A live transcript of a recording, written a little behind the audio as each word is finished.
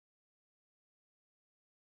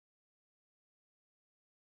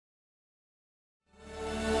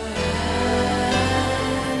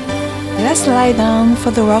Let's lie down for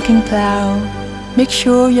the rocking plough. Make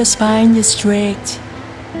sure your spine is straight.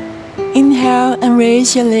 Inhale and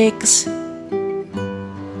raise your legs.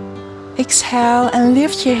 Exhale and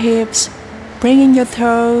lift your hips, bringing your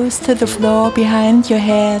toes to the floor behind your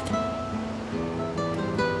head.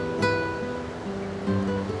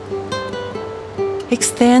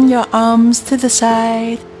 Extend your arms to the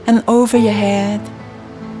side and over your head.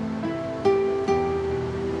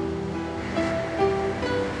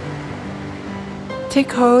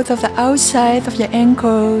 Take hold of the outside of your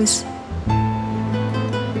ankles.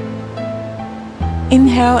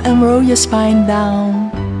 Inhale and roll your spine down.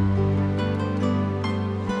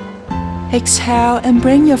 Exhale and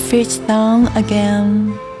bring your feet down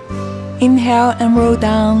again. Inhale and roll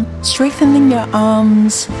down, strengthening your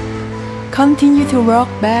arms. Continue to rock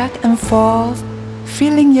back and forth,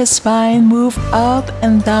 feeling your spine move up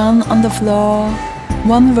and down on the floor,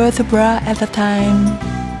 one vertebra at a time.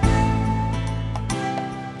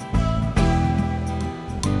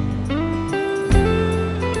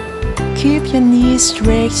 Keep your knees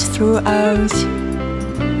straight throughout.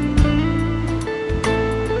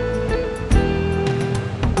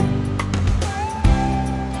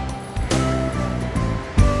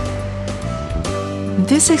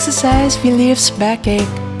 This exercise relieves backache,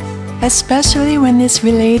 especially when it's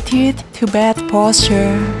related to bad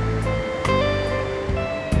posture.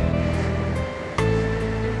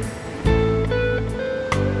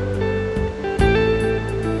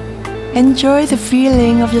 Enjoy the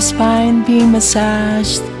feeling of your spine being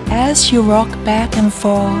massaged as you rock back and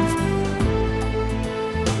forth.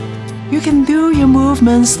 You can do your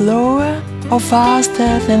movements slower or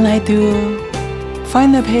faster than I do.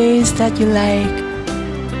 Find a pace that you like.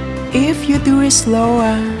 If you do it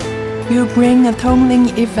slower, you bring a toning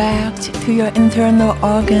effect to your internal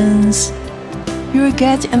organs. You will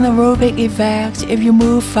get an aerobic effect if you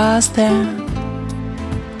move faster.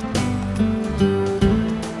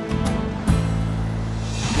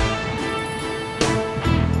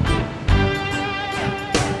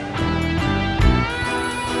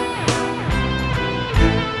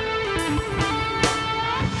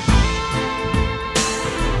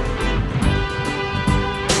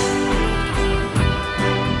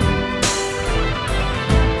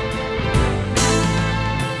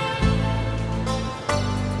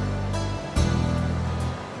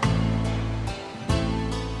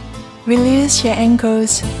 Release your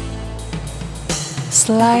ankles.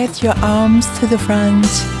 Slide your arms to the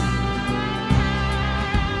front.